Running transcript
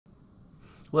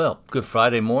Well, good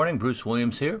Friday morning. Bruce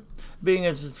Williams here. Being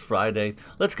as it's Friday,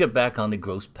 let's get back on the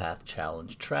Growth Path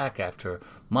Challenge track after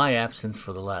my absence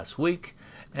for the last week.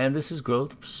 And this is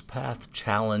Growth Path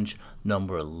Challenge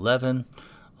number 11.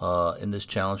 In this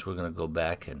challenge, we're going to go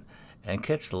back and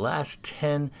catch the last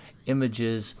 10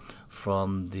 images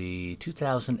from the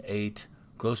 2008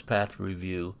 Growth Path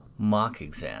Review mock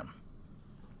exam.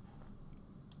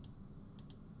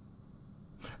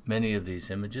 Many of these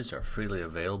images are freely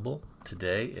available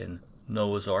today in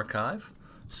NOAA's archive,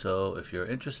 so if you're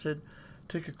interested,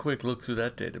 take a quick look through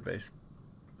that database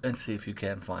and see if you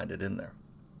can find it in there.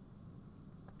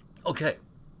 Okay,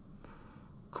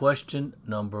 question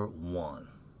number 1.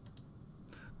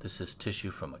 This is tissue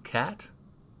from a cat.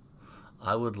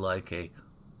 I would like a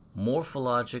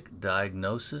morphologic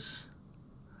diagnosis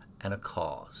and a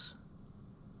cause.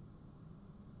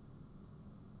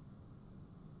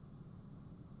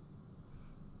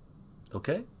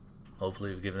 Okay,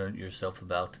 hopefully you've given yourself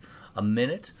about a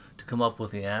minute to come up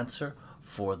with the answer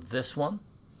for this one.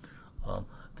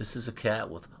 This is a cat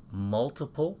with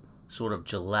multiple sort of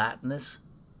gelatinous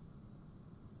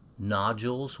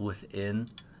nodules within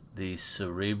the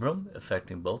cerebrum,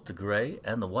 affecting both the gray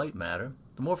and the white matter.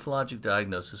 The morphologic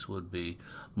diagnosis would be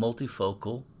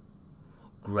multifocal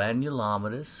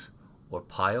granulomatous or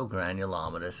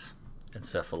pyogranulomatous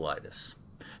encephalitis.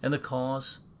 And the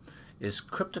cause is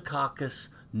Cryptococcus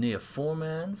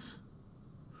neoformans.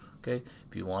 Okay,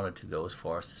 if you wanted to go as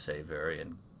far as to say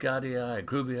variant Gaddii,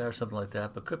 Grubia, or something like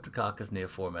that, but Cryptococcus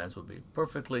neoformans would be a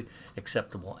perfectly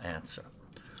acceptable answer.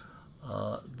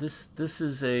 This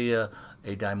is a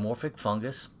dimorphic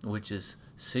fungus which is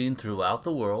seen throughout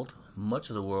the world. Much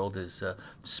of the world is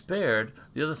spared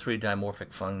the other three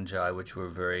dimorphic fungi, which we're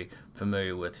very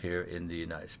familiar with here in the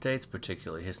United States,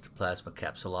 particularly Histoplasma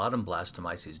capsulatum,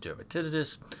 Blastomyces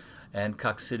dermatitidis, and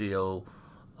Coccidioides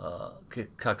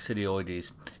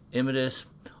immitis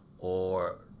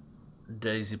or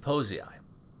Daisy-Posii.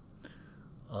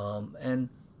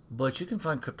 But you can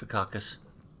find Cryptococcus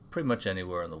pretty much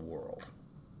anywhere in the world.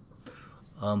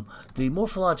 The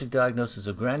morphologic diagnosis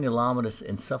of granulomatous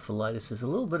encephalitis is a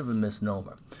little bit of a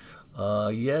misnomer.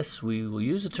 Yes, we will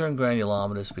use the term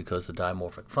granulomatous because the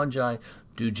dimorphic fungi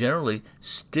do generally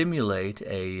stimulate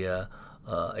a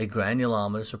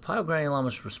granulomatous or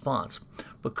pyogranulomatous response.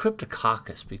 But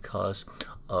Cryptococcus, because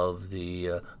of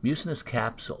the mucinous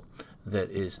capsule that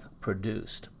is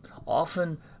produced,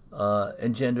 often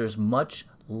engenders much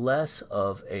less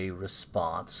of a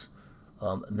response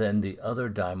than the other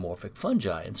dimorphic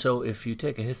fungi. And so if you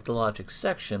take a histologic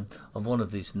section of one of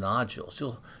these nodules,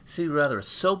 you'll see rather a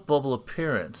soap bubble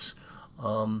appearance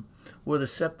where the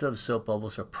septa of the soap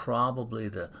bubbles are probably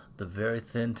the very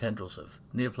thin tendrils of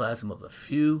neoplasm of the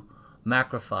few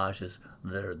macrophages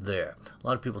that are there. A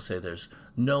lot of people say there's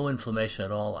no inflammation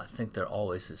at all. I think there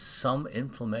always is some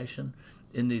inflammation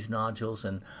in these nodules,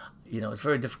 and it's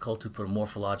very difficult to put a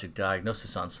morphologic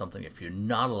diagnosis on something if you're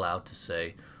not allowed to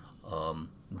say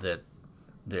that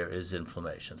there is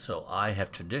inflammation. So I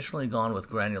have traditionally gone with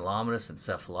granulomatous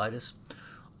encephalitis.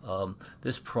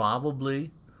 This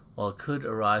probably, well, it could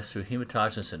arise through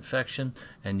hematogenous infection,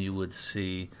 and you would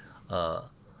see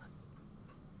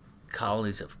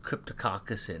colonies of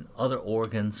Cryptococcus in other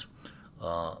organs,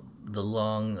 the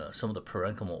lung, some of the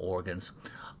parenchymal organs.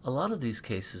 A lot of these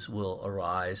cases will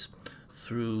arise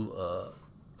through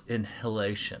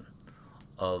inhalation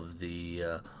of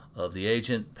the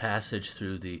agent, passage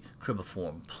through the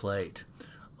cribriform plate.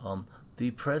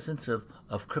 The presence of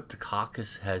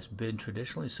Cryptococcus has been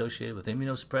traditionally associated with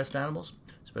immunosuppressed animals,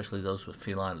 especially those with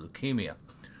feline leukemia.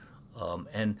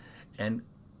 And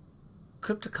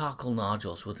cryptococcal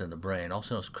nodules within the brain,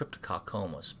 also known as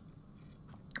cryptococcomas,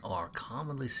 are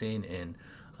commonly seen in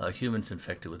humans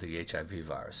infected with the HIV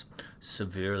virus,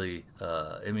 severely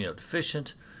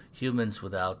immunodeficient, humans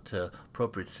without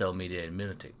appropriate cell-mediated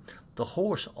immunity. The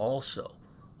horse also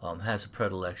has a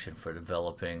predilection for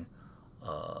developing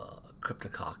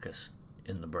Cryptococcus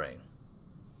in the brain.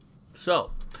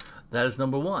 So, that is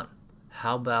number 1.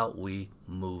 How about we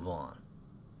move on?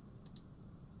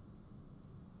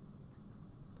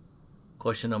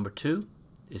 Question number 2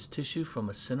 is tissue from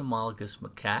a cynomolgus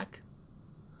macaque.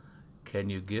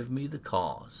 Can you give me the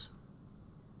cause?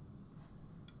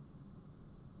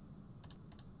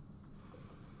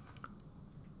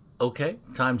 Okay,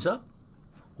 time's up.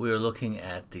 We are looking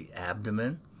at the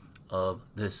abdomen of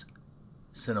this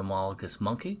cynomolgus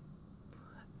monkey,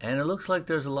 and it looks like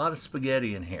there's a lot of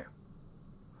spaghetti in here.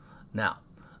 Now,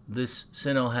 this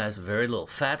cyno has very little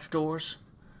fat stores.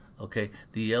 Okay,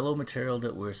 the yellow material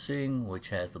that we're seeing, which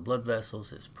has the blood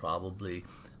vessels, is probably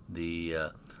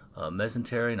the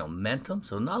mesentery and omentum,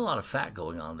 so not a lot of fat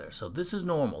going on there. So this is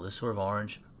normal, this sort of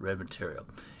orange-red material.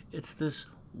 It's this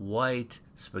white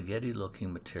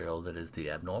spaghetti-looking material that is the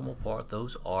abnormal part.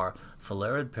 Those are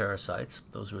filarid parasites.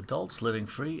 Those are adults living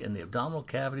free in the abdominal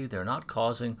cavity. They're not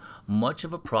causing much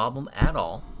of a problem at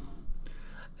all.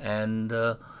 And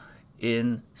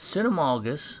in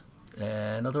cynomolgus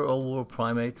and other old world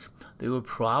primates, they would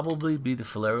probably be the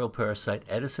filarial parasite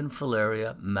Edison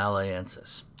filaria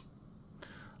malayensis.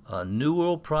 New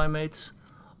world primates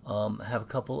have a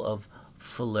couple of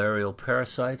filarial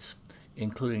parasites,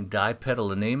 including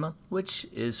dipetalonema, which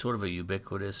is sort of a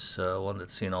ubiquitous one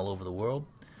that's seen all over the world,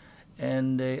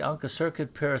 and a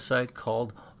onchocercid parasite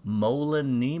called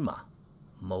molanema.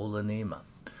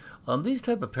 These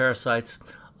type of parasites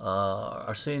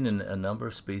are seen in a number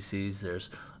of species. There's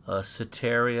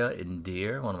Ceteria in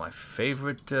deer, one of my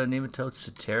favorite nematodes,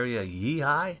 Ceteria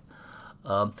yehi.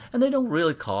 And they don't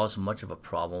really cause much of a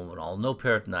problem at all. No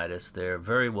peritonitis. They're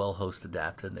very well host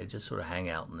adapted, and they just sort of hang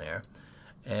out in there.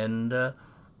 And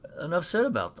enough said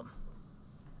about them.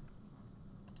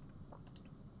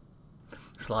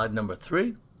 Slide number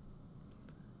 3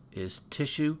 is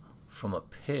tissue from a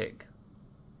pig.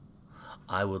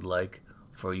 I would like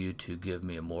for you to give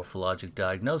me a morphologic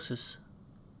diagnosis,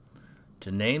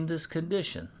 to name this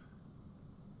condition,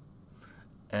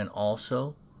 and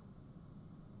also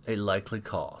a likely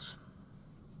cause.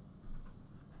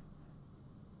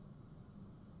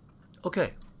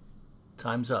 Okay,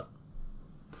 time's up.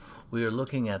 We are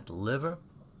looking at the liver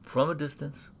from a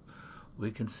distance. We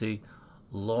can see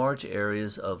large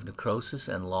areas of necrosis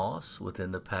and loss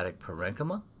within the hepatic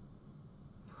parenchyma.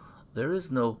 There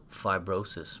is no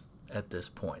fibrosis at this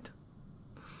point.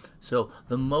 So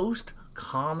the most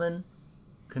common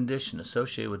condition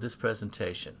associated with this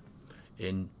presentation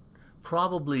in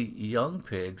probably young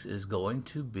pigs is going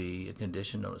to be a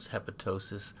condition known as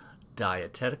hepatosis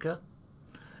dietetica,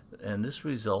 and this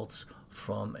results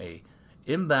from a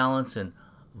imbalance in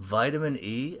vitamin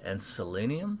E and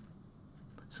selenium.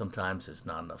 Sometimes it's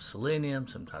not enough selenium,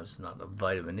 sometimes it's not enough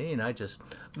vitamin E, and I just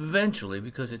eventually,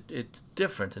 because it's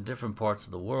different in different parts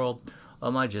of the world,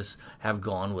 I just have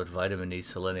gone with vitamin E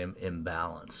selenium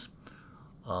imbalance.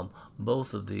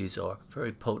 Both of these are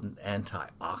very potent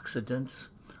antioxidants,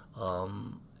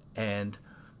 and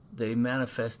they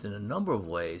manifest in a number of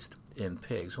ways in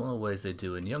pigs. One of the ways they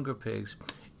do in younger pigs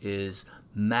is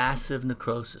massive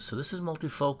necrosis. So this is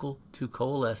multifocal to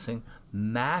coalescing,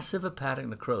 massive hepatic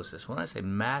necrosis. When I say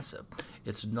massive,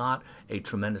 it's not a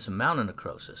tremendous amount of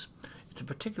necrosis. It's a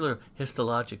particular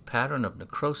histologic pattern of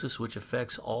necrosis which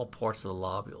affects all parts of the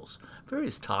lobules.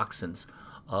 Various toxins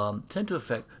tend to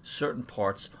affect certain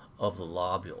parts of the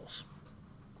lobules.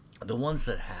 The ones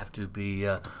that have to be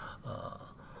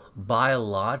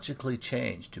biologically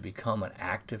changed to become an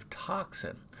active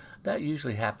toxin, that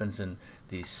usually happens in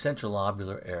the central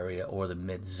lobular area or the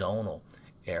midzonal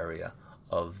area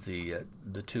of the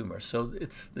tumor. So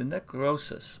it's the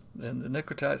necrosis and the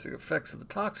necrotizing effects of the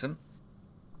toxin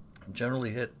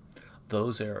generally hit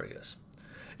those areas.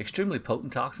 Extremely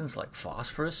potent toxins like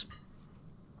phosphorus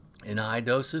in high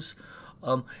doses,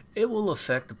 it will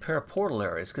affect the periportal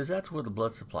areas because that's where the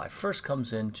blood supply first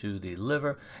comes into the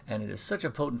liver, and it is such a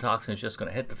potent toxin it's just going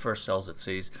to hit the first cells it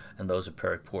sees, and those are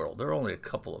periportal. There are only a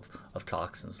couple of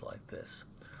toxins like this.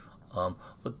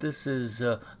 But this is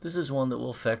one that will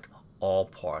affect all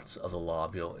parts of the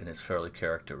lobule and is fairly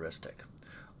characteristic.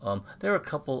 There are a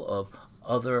couple of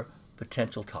other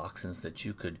potential toxins that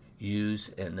you could use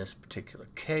in this particular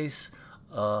case.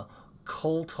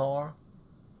 Coal tar,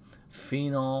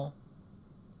 phenol,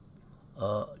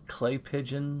 clay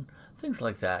pigeon, things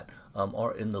like that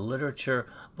are in the literature,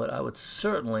 but I would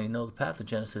certainly know the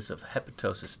pathogenesis of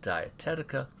hepatosis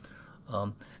dietetica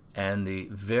and the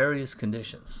various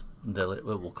conditions that it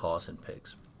will cause in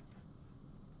pigs.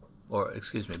 Or,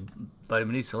 excuse me,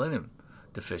 vitamin E selenium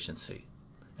deficiency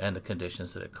and the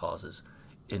conditions that it causes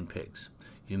in pigs.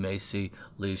 You may see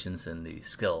lesions in the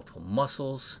skeletal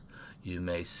muscles. You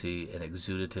may see an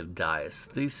exudative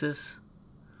diaesthesis.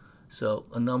 So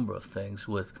a number of things,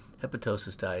 with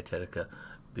hepatosis dietetica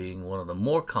being one of the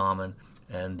more common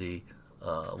and the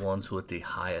ones with the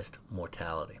highest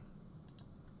mortality.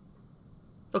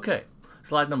 Okay,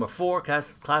 slide number 4,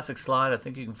 classic slide. I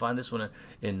think you can find this one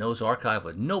in Nose Archive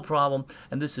with no problem.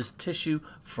 And this is tissue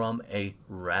from a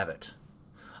rabbit.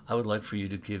 I would like for you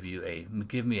to give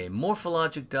me a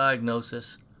morphologic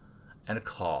diagnosis and a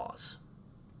cause.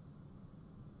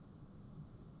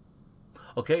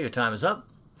 Okay, your time is up.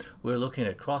 We're looking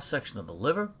at cross-section of the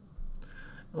liver.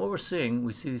 And what we're seeing,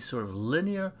 we see these sort of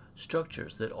linear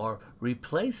structures that are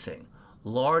replacing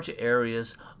large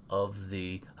areas of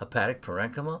the hepatic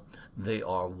parenchyma. They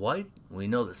are white. We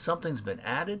know that something's been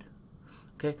added.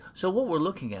 Okay, so what we're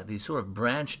looking at, these sort of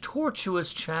branched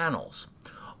tortuous channels,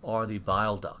 are the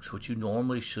bile ducts, which you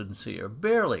normally shouldn't see or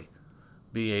barely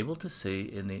be able to see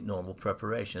in the normal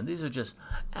preparation. These are just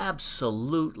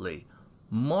absolutely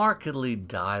markedly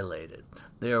dilated.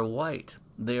 They are white.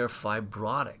 They are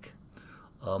fibrotic.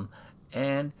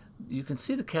 And you can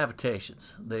see the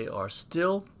cavitations. They are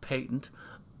still patent,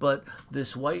 but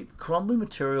this white crumbly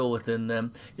material within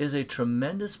them is a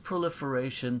tremendous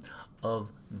proliferation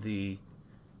of the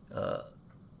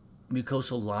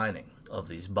mucosal lining of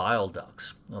these bile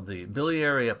ducts, of the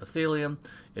biliary epithelium.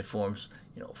 It forms,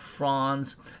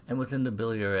 fronds, and within the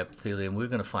biliary epithelium, we're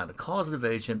going to find a causative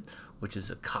agent, which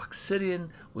is a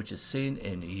coccidian, which is seen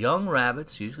in young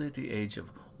rabbits, usually at the age of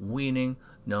weaning,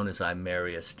 known as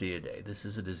Eimeriastiidae. This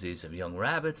is a disease of young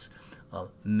rabbits.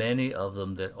 Many of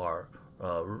them that are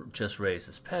just raised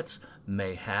as pets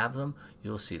may have them.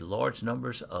 You'll see large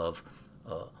numbers of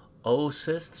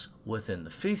oocysts within the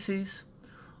feces.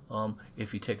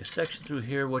 If you take a section through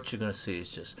here, what you're going to see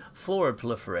is just florid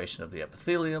proliferation of the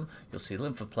epithelium. You'll see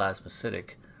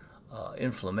lymphoplasmacytic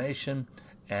inflammation,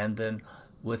 and then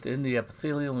within the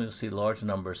epithelium, you'll see large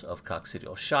numbers of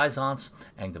coccidial schizonts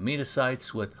and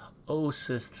gametocytes with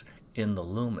oocysts in the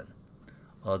lumen.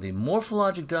 The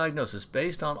morphologic diagnosis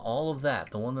based on all of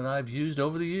that, the one that I've used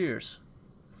over the years,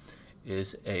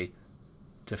 is a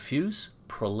diffuse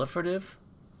proliferative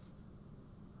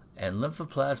and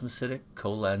lymphoplasmacytic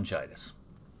cholangitis.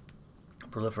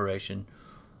 Proliferation,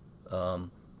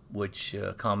 which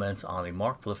comments on the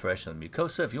marked proliferation of the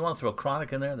mucosa. If you want to throw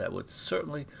chronic in there, that would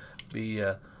certainly be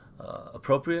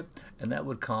appropriate, and that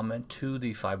would comment to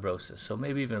the fibrosis. So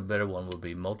maybe even a better one would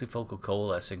be multifocal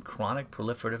coalescing chronic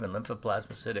proliferative and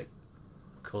lymphoplasmacytic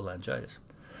cholangitis.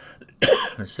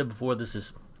 I said before, this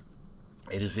is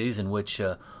a disease in which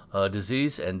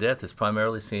disease and death is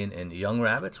primarily seen in young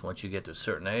rabbits. Once you get to a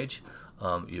certain age,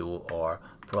 you are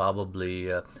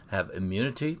probably have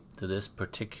immunity to this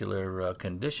particular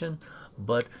condition.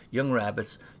 But young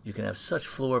rabbits, you can have such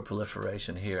florid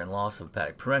proliferation here and loss of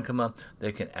hepatic parenchyma,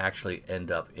 they can actually end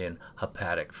up in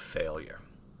hepatic failure.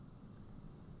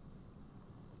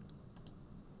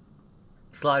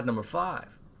 Slide number 5.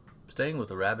 Staying with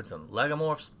the rabbits and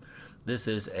lagomorphs. This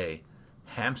is a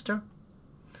hamster.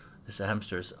 This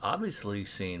hamster's obviously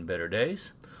seen better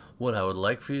days. What I would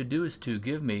like for you to do is to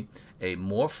give me a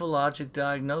morphologic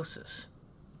diagnosis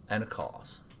and a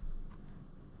cause.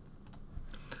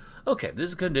 Okay, this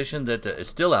is a condition that is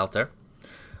still out there.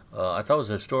 I thought it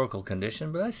was a historical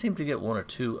condition, but I seem to get 1 or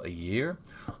 2 a year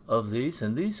of these.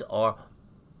 And this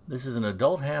is an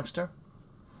adult hamster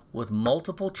with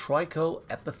multiple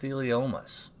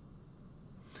trichoepitheliomas.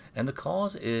 And the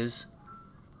cause is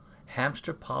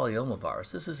hamster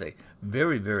polyomavirus. This is a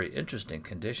very, very interesting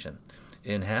condition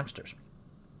in hamsters.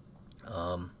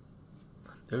 There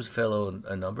was a fellow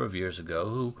a number of years ago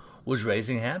who was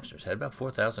raising hamsters, had about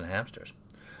 4,000 hamsters.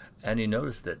 And he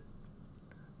noticed that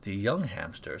the young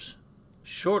hamsters,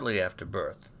 shortly after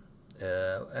birth,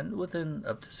 and within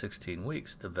up to 16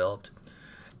 weeks, developed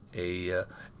a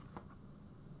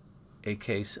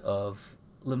case of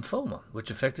lymphoma,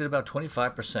 which affected about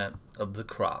 25% of the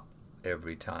crop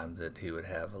every time that he would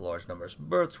have a large number of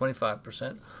births.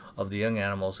 25% of the young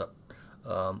animals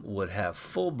would have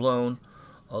full-blown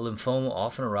lymphoma,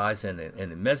 often arise in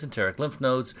the mesenteric lymph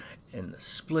nodes, in the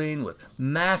spleen, with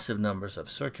massive numbers of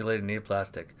circulating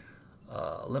neoplastic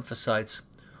lymphocytes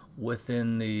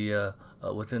within the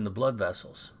blood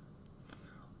vessels.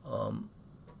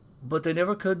 But they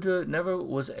never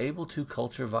was able to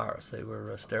culture virus. They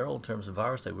were sterile in terms of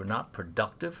virus. They were not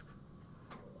productive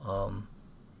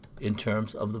in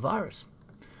terms of the virus.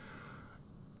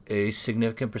 A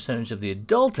significant percentage of the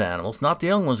adult animals, not the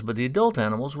young ones, but the adult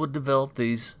animals, would develop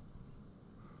these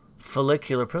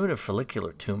primitive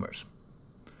follicular tumors,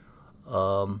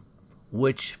 from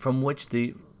which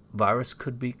the virus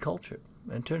could be cultured.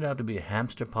 And it turned out to be a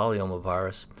hamster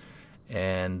polyomavirus,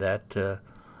 and that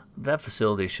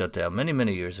facility shut down many,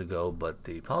 many years ago, but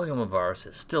the polyomavirus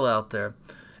is still out there,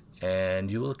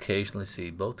 and you will occasionally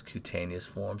see both cutaneous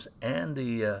forms and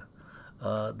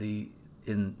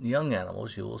in young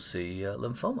animals you will see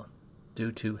lymphoma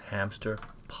due to hamster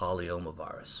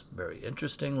polyomavirus. Very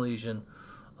interesting lesion,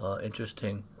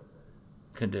 interesting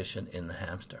condition in the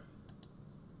hamster.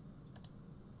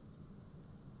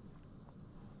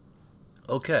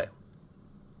 Okay.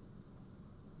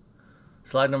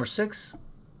 Slide number 6,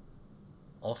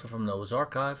 also from Noah's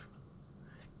Archive,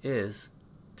 is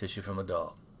tissue from a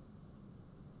dog.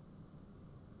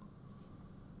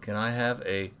 Can I have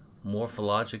a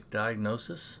morphologic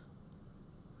diagnosis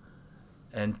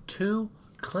and 2,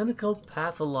 clinical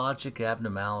pathologic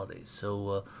abnormalities.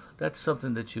 So that's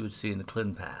something that you would see in the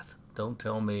clin path. Don't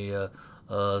tell me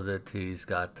that he's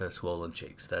got swollen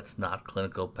cheeks. That's not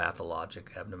clinical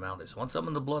pathologic abnormalities. I want some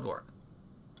in the blood work.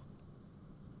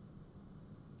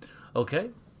 Okay,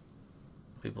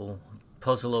 people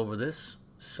puzzle over this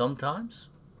sometimes.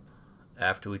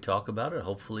 After we talk about it,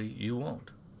 hopefully you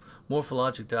won't.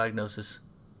 Morphologic diagnosis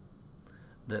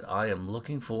that I am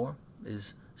looking for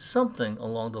is something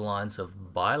along the lines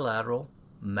of bilateral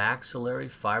maxillary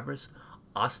fibrous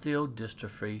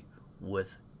osteodystrophy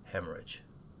with hemorrhage.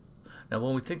 Now,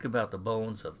 when we think about the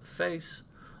bones of the face,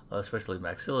 especially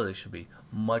maxilla, they should be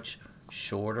much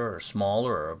shorter or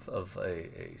smaller, or of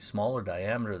a smaller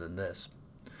diameter than this.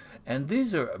 And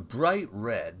these are bright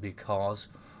red because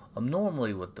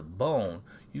normally with the bone,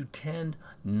 you tend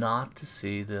not to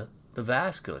see the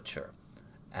vasculature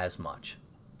as much.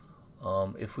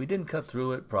 If we didn't cut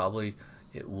through it, probably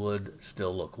it would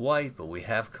still look white, but we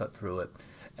have cut through it.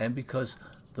 And because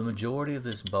the majority of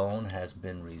this bone has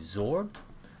been resorbed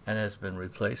and has been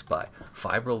replaced by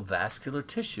fibrovascular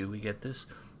tissue, we get this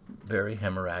very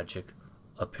hemorrhagic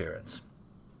appearance.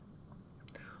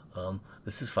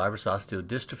 This is fibrous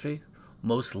osteodystrophy.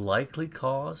 Most likely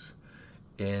cause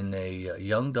in a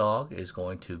young dog is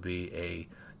going to be a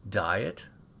diet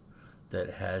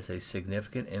that has a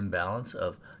significant imbalance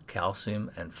of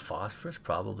calcium and phosphorus,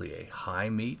 probably a high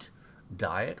meat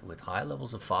diet with high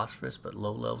levels of phosphorus but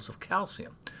low levels of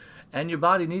calcium. And your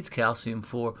body needs calcium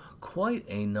for quite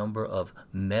a number of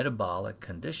metabolic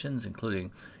conditions,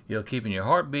 including keeping your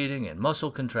heart beating and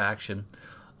muscle contraction,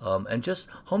 and just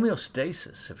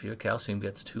homeostasis. If your calcium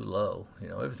gets too low,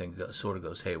 everything sort of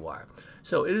goes haywire.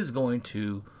 So it is going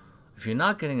to, if you're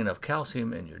not getting enough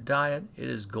calcium in your diet, it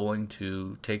is going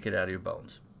to take it out of your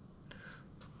bones.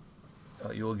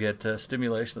 You will get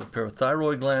stimulation of the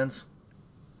parathyroid glands,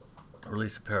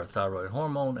 release of parathyroid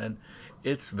hormone, and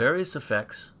its various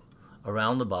effects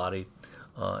around the body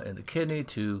in the kidney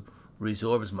to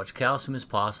resorb as much calcium as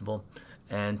possible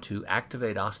and to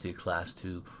activate osteoclasts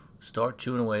to start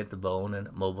chewing away at the bone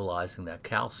and mobilizing that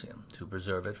calcium to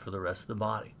preserve it for the rest of the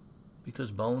body,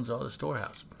 because bones are the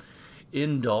storehouse.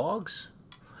 In dogs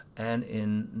and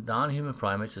in non-human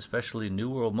primates, especially New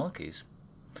World monkeys,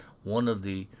 one of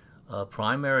the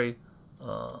primary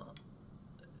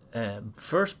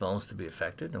first bones to be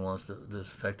affected, and ones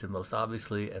that's affected most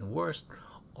obviously and worst,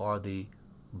 are the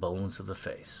bones of the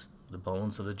face, the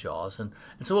bones of the jaws. And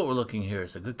so what we're looking here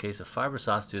is a good case of fibrous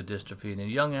osteodystrophy. In a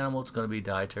young animal, it's going to be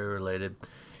dietary related.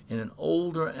 In an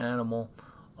older animal,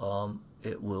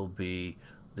 it will be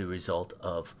the result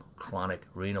of chronic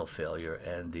renal failure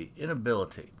and the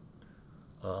inability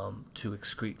to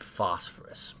excrete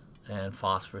phosphorus. And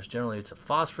phosphorus, generally it's a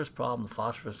phosphorus problem. The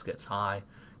phosphorus gets high,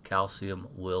 calcium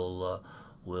will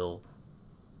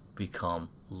become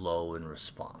low in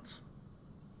response.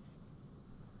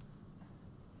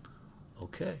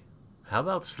 Okay, how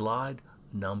about slide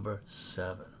number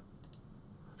 7?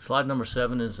 Slide number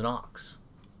 7 is an ox.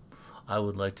 I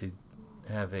would like to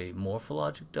have a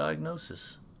morphologic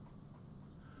diagnosis.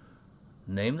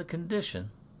 Name the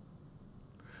condition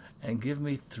and give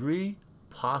me 3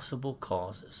 possible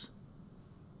causes.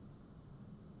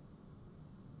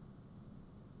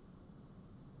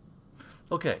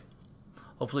 Okay,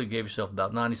 hopefully you gave yourself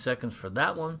about 90 seconds for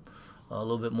that one. A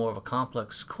little bit more of a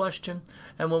complex question.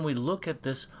 And when we look at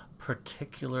this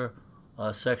particular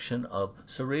section of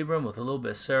cerebrum with a little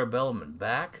bit of cerebellum and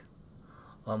back,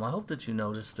 I hope that you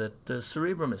notice that the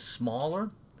cerebrum is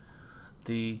smaller,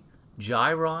 the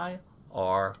gyri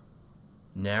are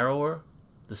narrower,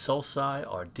 the sulci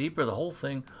are deeper, the whole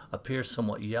thing appears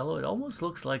somewhat yellow. It almost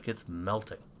looks like it's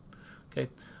melting. Okay,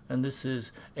 and this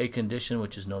is a condition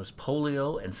which is known as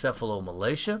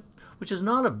polioencephalomalacia, which is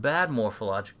not a bad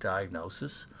morphologic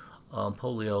diagnosis.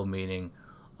 Polio meaning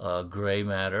gray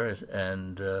matter,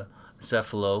 and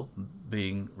encephalo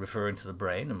being referring to the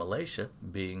brain, and malacia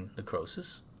being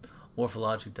necrosis.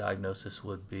 Morphologic diagnosis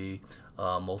would be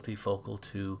multifocal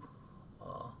to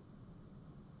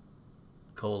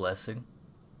coalescing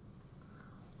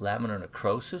laminar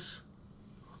necrosis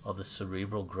of the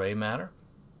cerebral gray matter,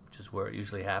 which is where it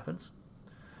usually happens.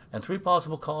 And 3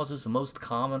 possible causes. The most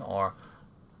common are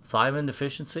thiamine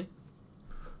deficiency,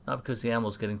 not because the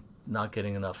animal is not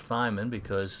getting enough thiamine,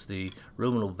 because the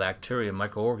ruminal bacteria and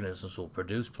microorganisms will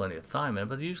produce plenty of thiamine,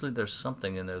 but usually there's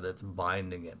something in there that's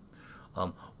binding it,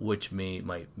 which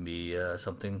might be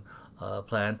something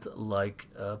plant like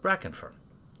bracken fern,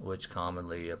 which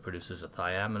commonly produces a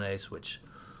thiaminase, which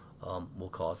will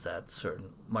cause that. Certain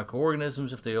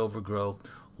microorganisms, if they overgrow,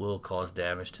 will cause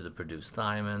damage to the produced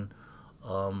thiamine.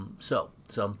 So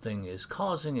something is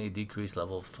causing a decreased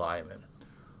level of thiamine.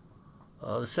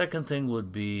 The second thing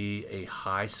would be a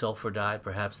high sulfur diet.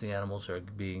 Perhaps the animals are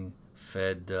being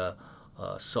fed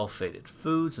sulfated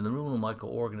foods, and the ruminal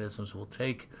microorganisms will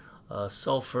take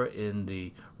sulfur in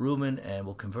the rumen and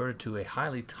will convert it to a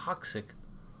highly toxic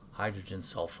hydrogen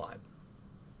sulfide.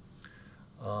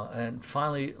 And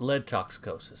finally, lead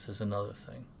toxicosis is another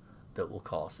thing that will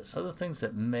cause this. Other things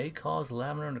that may cause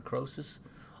laminar necrosis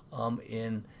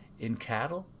in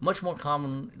cattle, much more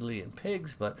commonly in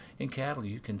pigs, but in cattle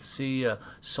you can see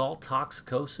salt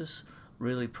toxicosis,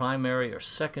 really primary or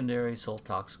secondary salt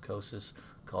toxicosis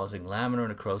causing laminar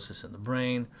necrosis in the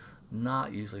brain,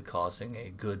 not usually causing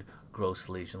a good gross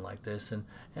lesion like this.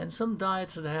 And some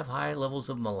diets that have high levels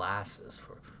of molasses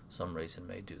for some reason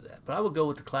may do that. But I would go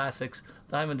with the classics: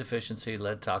 thiamine deficiency,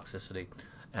 lead toxicity,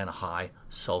 and a high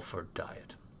sulfur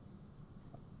diet.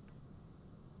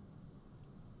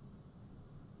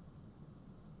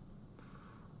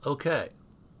 Okay,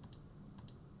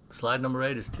 slide number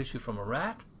 8 is tissue from a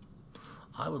rat.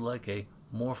 I would like a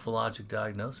morphologic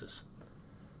diagnosis.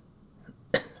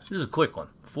 This is a quick one,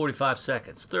 45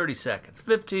 seconds, 30 seconds,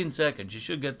 15 seconds. You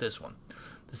should get this one.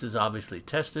 This is obviously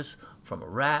testis from a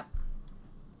rat.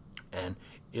 And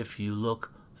if you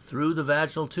look through the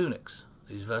vaginal tunics,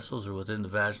 these vessels are within the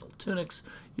vaginal tunics,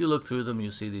 you look through them, you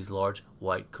see these large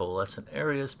white coalescent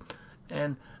areas.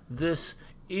 And this,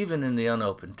 even in the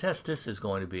unopened testis, is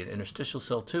going to be an interstitial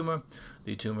cell tumor.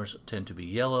 The tumors tend to be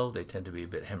yellow. They tend to be a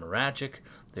bit hemorrhagic.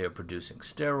 They are producing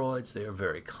steroids. They are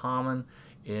very common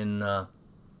in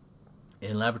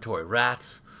laboratory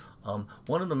rats.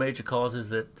 One of the major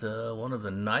causes that one of the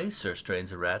nicer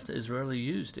strains of rat is rarely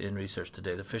used in research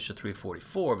today, the Fisher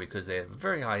 344, because they have a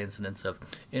very high incidence of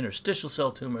interstitial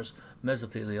cell tumors,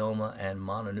 mesothelioma, and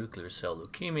mononuclear cell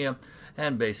leukemia.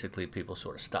 And basically people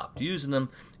sort of stopped using them,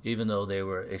 even though they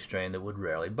were a strain that would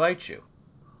rarely bite you.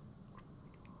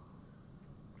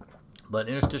 But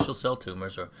interstitial cell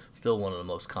tumors are still one of the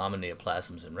most common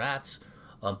neoplasms in rats.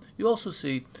 You also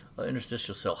see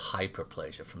interstitial cell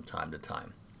hyperplasia from time to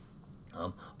time.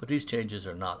 But these changes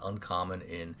are not uncommon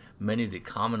in many of the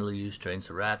commonly used strains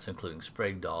of rats, including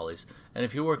Sprague Dollies. And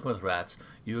if you're working with rats,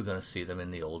 you're going to see them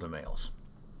in the older males.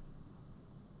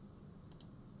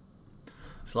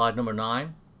 Slide number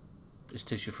 9 is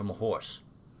tissue from a horse.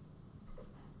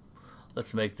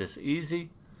 Let's make this easy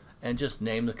and just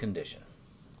name the condition.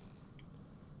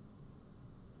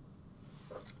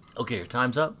 Okay, your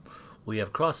time's up. We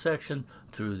have cross-section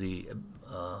through the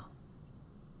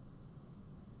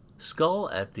skull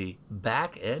at the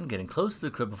back end, getting close to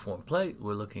the cribriform plate.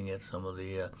 We're looking at some of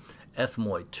the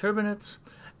ethmoid turbinates,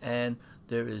 and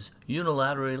there is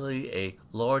unilaterally a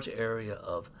large area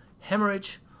of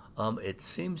hemorrhage. It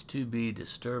seems to be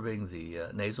disturbing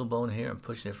the nasal bone here and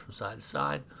pushing it from side to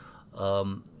side.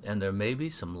 And there may be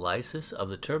some lysis of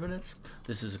the turbinates.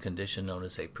 This is a condition known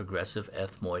as a progressive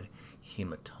ethmoid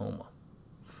hematoma.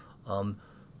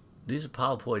 These are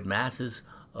polypoid masses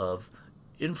of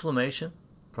inflammation,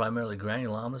 primarily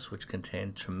granulomatous, which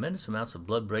contain tremendous amounts of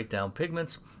blood breakdown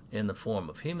pigments in the form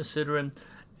of hemosiderin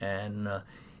and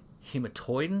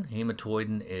hematoidin.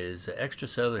 Hematoidin is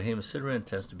extracellular hemosiderin. It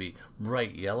tends to be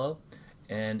bright yellow,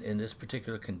 and in this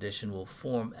particular condition will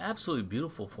form absolutely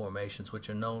beautiful formations which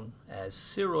are known as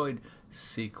ceroid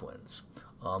sequins.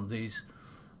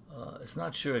 It's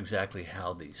not sure exactly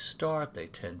how these start. They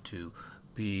tend to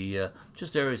be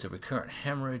just areas of recurrent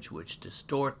hemorrhage which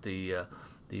distort the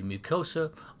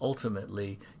mucosa,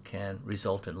 ultimately can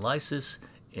result in lysis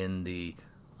in the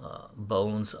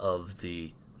bones of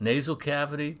the nasal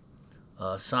cavity,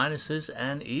 sinuses,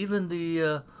 and even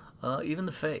the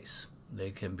face.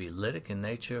 They can be lytic in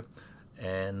nature,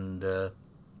 and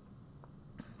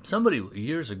somebody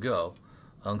years ago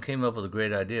came up with a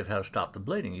great idea of how to stop the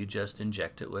bleeding. You just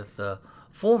inject it with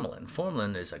formalin.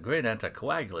 Formalin is a great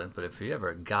anticoagulant, but if you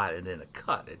ever got it in a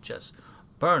cut, it just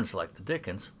burns like the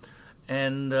dickens.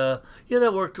 And yeah,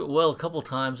 that worked well a couple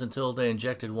times until they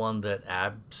injected one that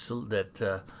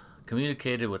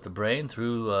communicated with the brain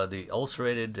through the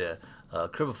ulcerated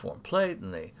cribriform plate,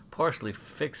 and they partially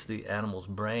fixed the animal's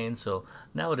brain. So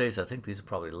nowadays, I think these are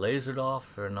probably lasered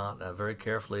off. They're not very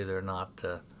carefully. They're not.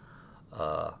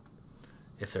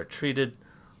 If they're treated,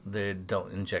 they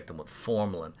don't inject them with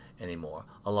formalin anymore.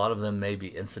 A lot of them may be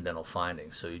incidental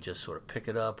findings. So you just sort of pick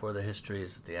it up where the history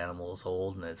is that the animal is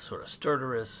old and it's sort of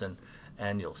stertorous,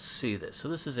 and you'll see this. So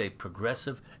this is a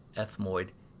progressive ethmoid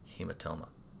hematoma.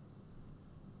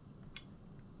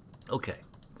 Okay,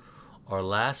 our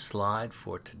last slide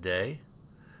for today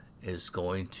is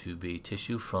going to be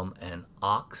tissue from an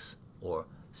ox or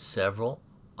several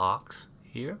ox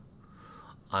here.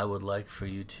 I would like for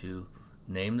you to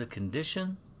name the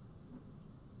condition,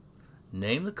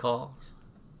 name the cause,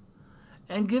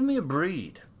 and give me a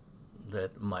breed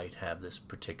that might have this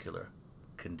particular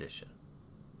condition.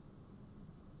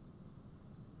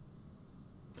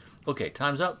 Okay,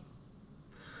 time's up.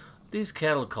 These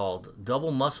cattle are called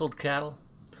double-muscled cattle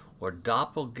or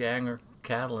doppelganger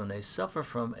cattle, and they suffer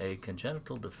from a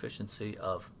congenital deficiency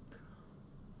of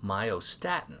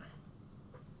myostatin.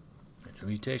 It's a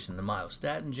mutation in the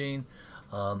myostatin gene,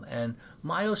 and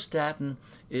myostatin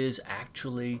is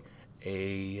actually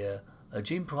a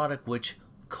gene product which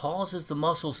causes the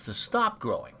muscles to stop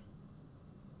growing.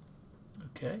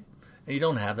 Okay? And you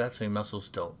don't have that, so your muscles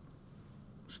don't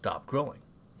stop growing.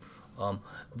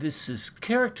 This is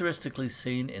characteristically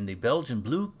seen in the Belgian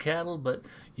blue cattle, but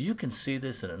you can see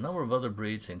this in a number of other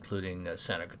breeds, including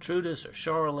Santa Gertrudis or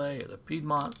Charolais or the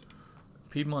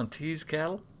Piedmontese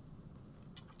cattle.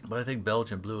 But I think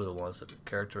Belgian blue are the ones that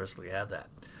characteristically have that.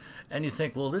 And you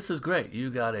think, well, this is great. You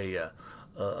got a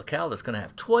cow that's going to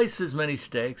have twice as many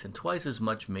steaks and twice as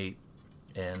much meat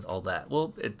and all that.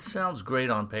 Well, it sounds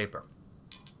great on paper.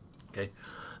 Okay,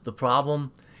 the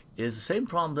problem is the same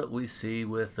problem that we see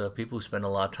with people who spend a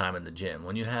lot of time in the gym.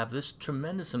 When you have this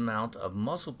tremendous amount of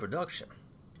muscle production,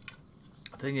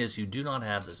 the thing is you do not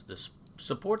have this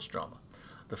support stroma,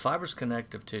 the fibrous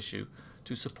connective tissue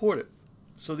to support it.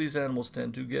 So these animals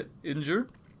tend to get injured.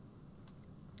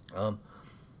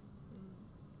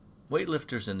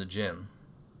 Weightlifters in the gym,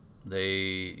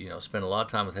 they spend a lot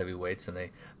of time with heavy weights, and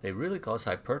they really cause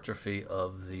hypertrophy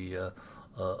of the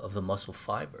muscle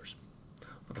fibers.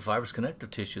 But the fibrous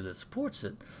connective tissue that supports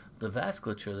it, the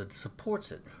vasculature that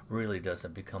supports it, really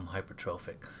doesn't become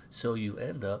hypertrophic. So you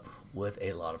end up with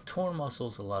a lot of torn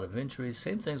muscles, a lot of injuries.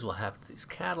 Same things will happen to these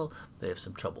cattle. They have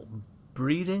some trouble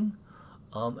breeding,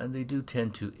 and they do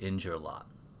tend to injure a lot.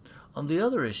 The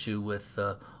other issue with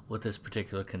this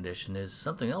particular condition is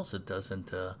something else that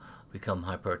doesn't become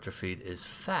hypertrophied is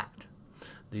fat.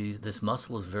 This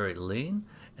muscle is very lean,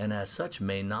 and as such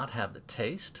may not have the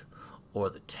taste or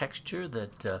the texture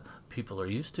that people are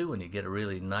used to when you get a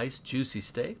really nice juicy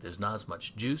steak. There's not as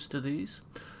much juice to these.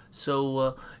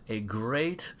 So a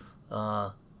great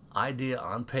idea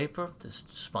on paper, this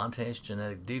spontaneous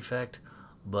genetic defect,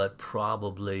 but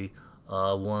probably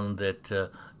one that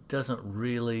doesn't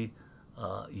really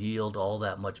yield all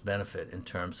that much benefit in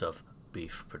terms of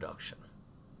beef production.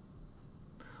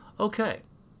 Okay,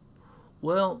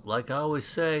 well, like I always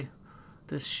say,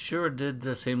 this sure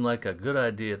did seem like a good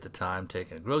idea at the time,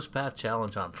 taking a Gross Path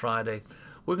Challenge on Friday.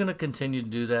 We're going to continue to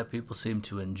do that. People seem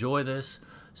to enjoy this.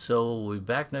 So we'll be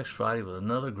back next Friday with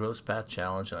another Gross Path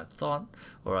Challenge. And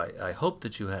I hope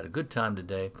that you had a good time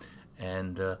today.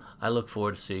 And I look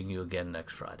forward to seeing you again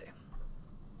next Friday.